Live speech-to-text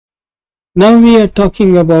Now we are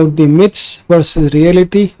talking about the myths versus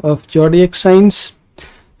reality of zodiac signs,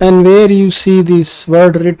 and where you see this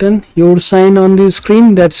word written, your sign on the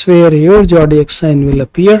screen, that's where your zodiac sign will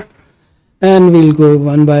appear, and we'll go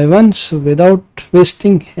one by one. So without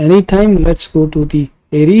wasting any time, let's go to the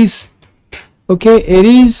Aries. Okay,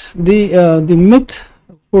 Aries, the myth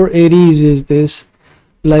for Aries is this,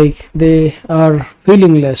 like they are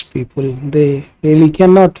feelingless people. They really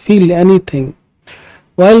cannot feel anything,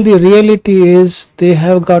 while the reality is they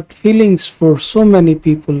have got feelings for so many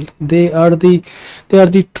people. They are the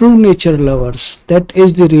true nature lovers. That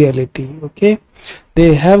is the reality. Okay,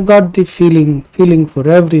 they have got the feeling for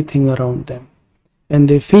everything around them, and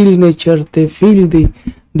they feel nature. They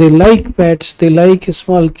like pets, they like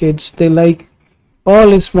small kids, they like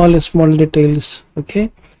all small details.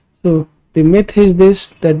 Okay, so the myth is this,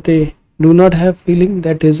 that they do not have feeling.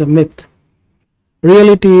 That is a myth.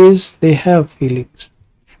 Reality is they have feelings.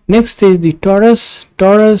 Next is the Taurus.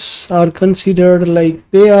 Taurus are considered, like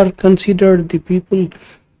they are considered the people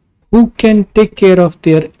who can take care of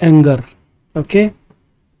their anger. Okay,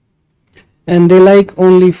 and they like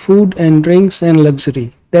only food and drinks and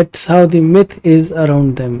luxury. That's how the myth is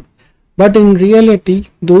around them. But in reality,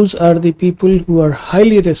 those are the people who are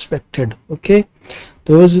highly respected. Okay,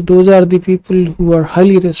 those are the people who are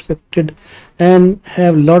highly respected and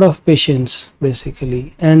have lot of patience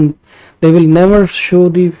basically, and they will never show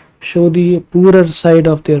the poorer side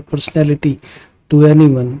of their personality to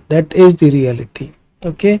anyone. That is the reality.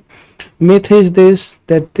 Okay, myth is this,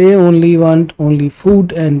 that they only want only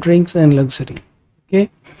food and drinks and luxury.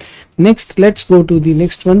 Okay, next let's go to the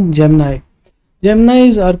next one, Gemini.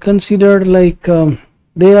 Geminis are considered like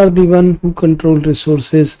they are the one who control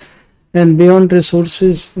resources, and beyond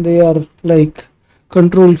resources they are like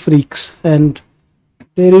control freaks, and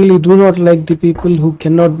they really do not like the people who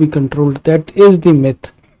cannot be controlled. That is the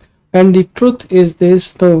myth. And the truth is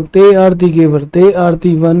this, no, they are the giver. They are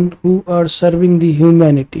the one who are serving the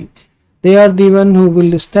humanity. They are the one who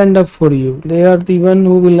will stand up for you. They are the one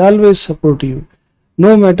who will always support you,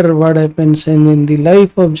 no matter what happens. And in the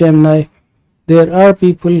life of Gemini, there are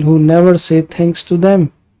people who never say thanks to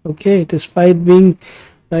them. Okay, despite being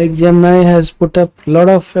like Gemini has put up a lot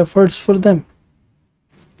of efforts for them.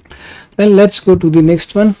 Well, let's go to the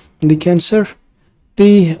next one, the Cancer.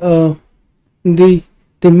 The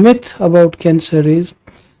myth about Cancer is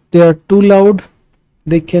they are too loud.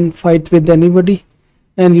 They can fight with anybody,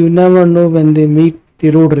 and you never know when they meet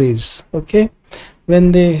the road race. Okay,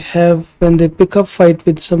 when they pick up fight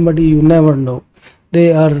with somebody, you never know.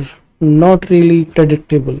 They are not really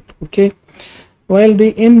predictable. Okay, while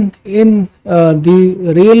the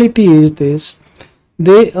reality is this,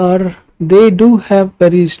 they do have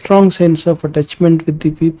very strong sense of attachment with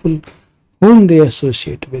the people whom they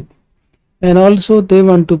associate with, and also they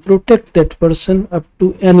want to protect that person up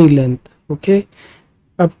to any length. Okay,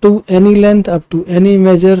 up to any length, up to any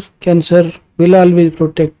measure, Cancer will always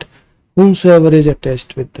protect whomsoever is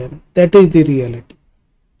attached with them. That is the reality.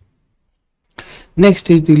 Next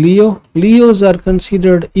is the Leo. Leos are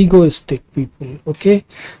considered egoistic people. Okay,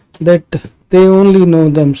 that they only know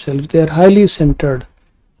themselves. They are highly centered,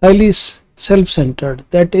 highly self-centered.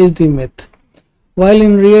 That is the myth. While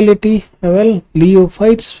in reality, well, Leo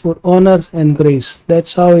fights for honor and grace.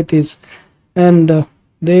 That's how it is. And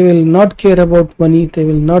they will not care about money. They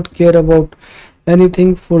will not care about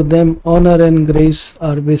anything. For them, honor and grace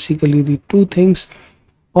are basically the two things.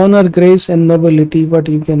 Honor, grace, and nobility, what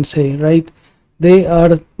you can say, right? These are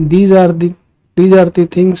the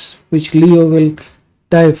things which Leo will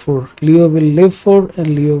die for. Leo will live for,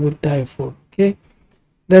 and Leo will die for. Okay,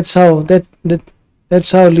 that's how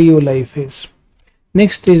that's how Leo life is.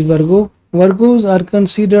 Next is Virgo. Virgos are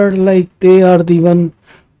considered like they are the one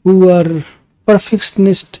who are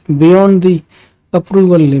perfectionist beyond the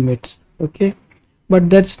approval limits. Okay, but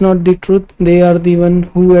that's not the truth. They are the one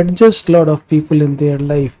who adjust lot of people in their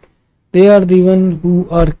life. They are the one who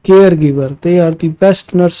are caregiver. They are the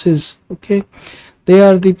best nurses. Okay, they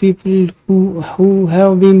are the people who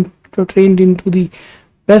have been trained into the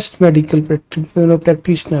best medical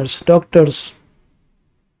practitioners, doctors,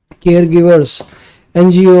 caregivers,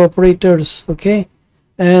 NGO operators. Okay,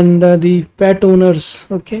 and the pet owners.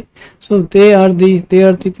 Okay, so they are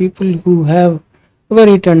the people who have a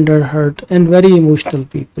very tender heart and very emotional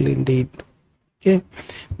people indeed. Okay,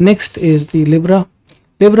 next is the Libra.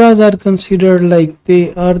 Libras are considered like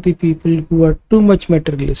they are the people who are too much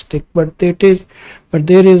materialistic, but there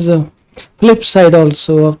is a flip side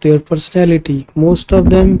also of their personality. Most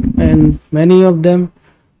of them and many of them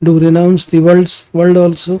do renounce the world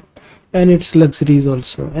also, and its luxuries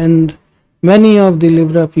also, and Many of the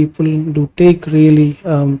Libra people do take really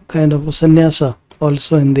kind of a sannyasa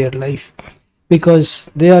also in their life, because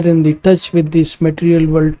they are in the touch with this material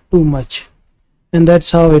world too much, and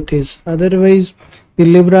that's how it is. Otherwise, the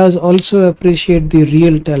Libras also appreciate the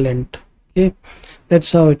real talent. Okay,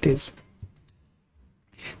 that's how it is.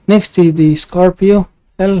 Next is the Scorpio.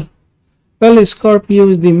 Well,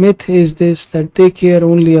 Scorpios, the myth is this, that they care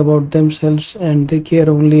only about themselves and they care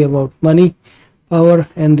only about money, power,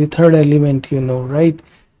 and the third element, right?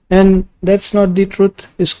 And that's not the truth.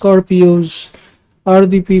 Scorpios are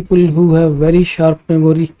the people who have very sharp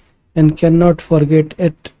memory and cannot forget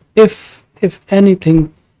it if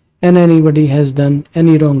anything and anybody has done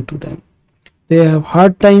any wrong to them. They have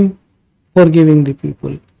hard time forgiving the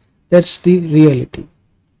people. That's the reality.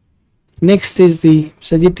 Next is the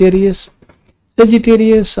Sagittarius.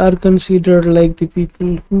 Sagittarius are considered like the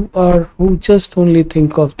people who just only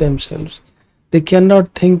think of themselves. They cannot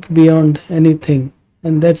think beyond anything,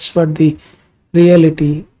 and that's what the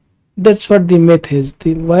reality, that's what the myth is.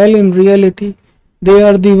 While in reality, they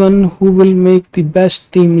are the one who will make the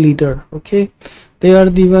best team leader. Okay, they are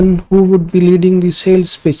the one who would be leading the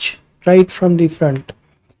sales pitch right from the front,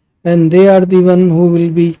 and they are the one who will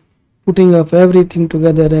be putting up everything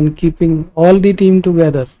together and keeping all the team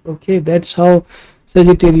together. Okay, that's how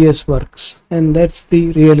Sagittarius works, and that's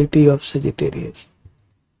the reality of Sagittarius.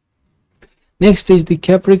 Next is the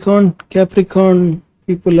Capricorn. Capricorn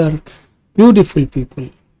people are beautiful people,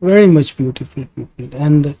 very much beautiful people,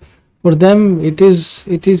 and for them it is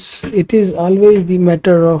always the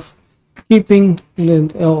matter of keeping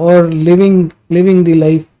or living the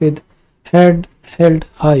life with head held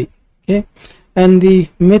high. Okay, and the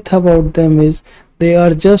myth about them is they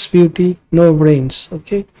are just beauty, no brains.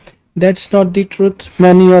 Okay, that's not the truth.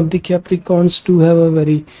 Many of the Capricorns do have a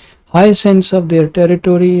very high sense of their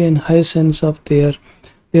territory and high sense of their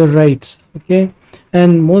rights. Okay,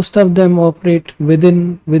 and most of them operate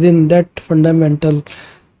within that fundamental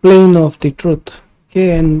plane of the truth.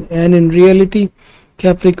 Okay, and in reality,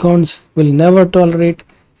 Capricorns will never tolerate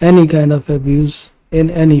any kind of abuse in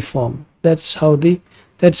any form. That's how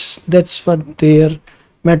that's what their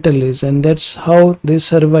metal is, and that's how they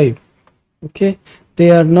survive. Okay,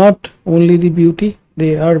 they are not only the beauty,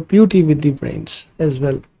 they are beauty with the brains as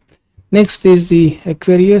well. Next is the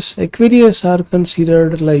Aquarius. Aquarius are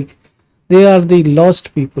considered like they are the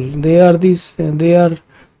lost people. They are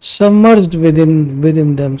submerged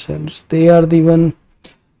within themselves. They are the one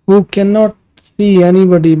who cannot see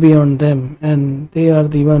anybody beyond them, and they are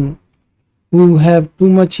the one who have too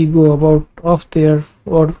much ego about of their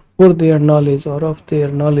or for their knowledge or of their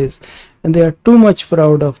knowledge, and they are too much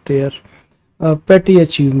proud of their petty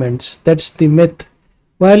achievements. That's the myth.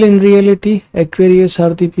 While in reality, Aquarius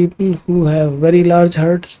are the people who have very large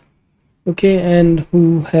hearts. Okay, and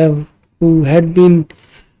who have been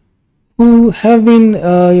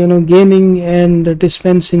gaining and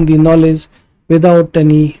dispensing the knowledge without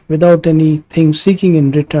anything seeking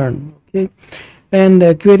in return. Okay, and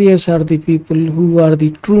Aquarius are the people who are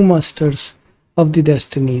the true masters of the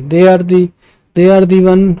destiny. They are the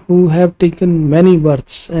one who have taken many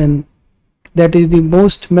births, and that is the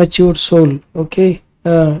most mature soul. Okay,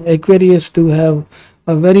 Aquarius do have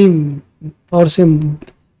a very awesome,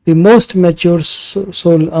 the most mature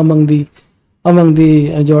soul among the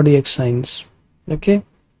zodiac signs. Okay,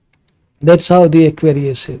 that's how the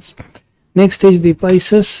Aquarius is. Next is the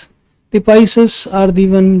Pisces. The Pisces are the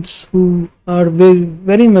ones who are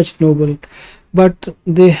very much noble, but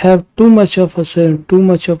they have too much of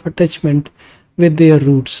attachment with their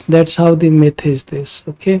roots. That's how the myth is this.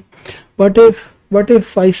 Okay, but if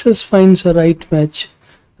Pisces finds a right match,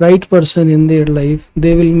 right person in their life,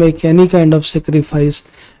 they will make any kind of sacrifice,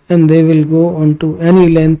 and they will go on to any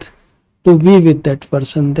length to be with that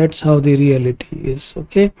person. That's how the reality is.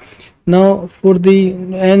 Okay, now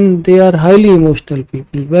and they are highly emotional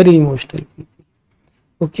people, very emotional people.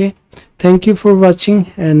 Okay, thank you for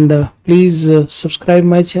watching, and please subscribe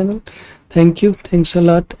my channel. Thank you, thanks a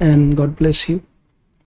lot, and God bless you.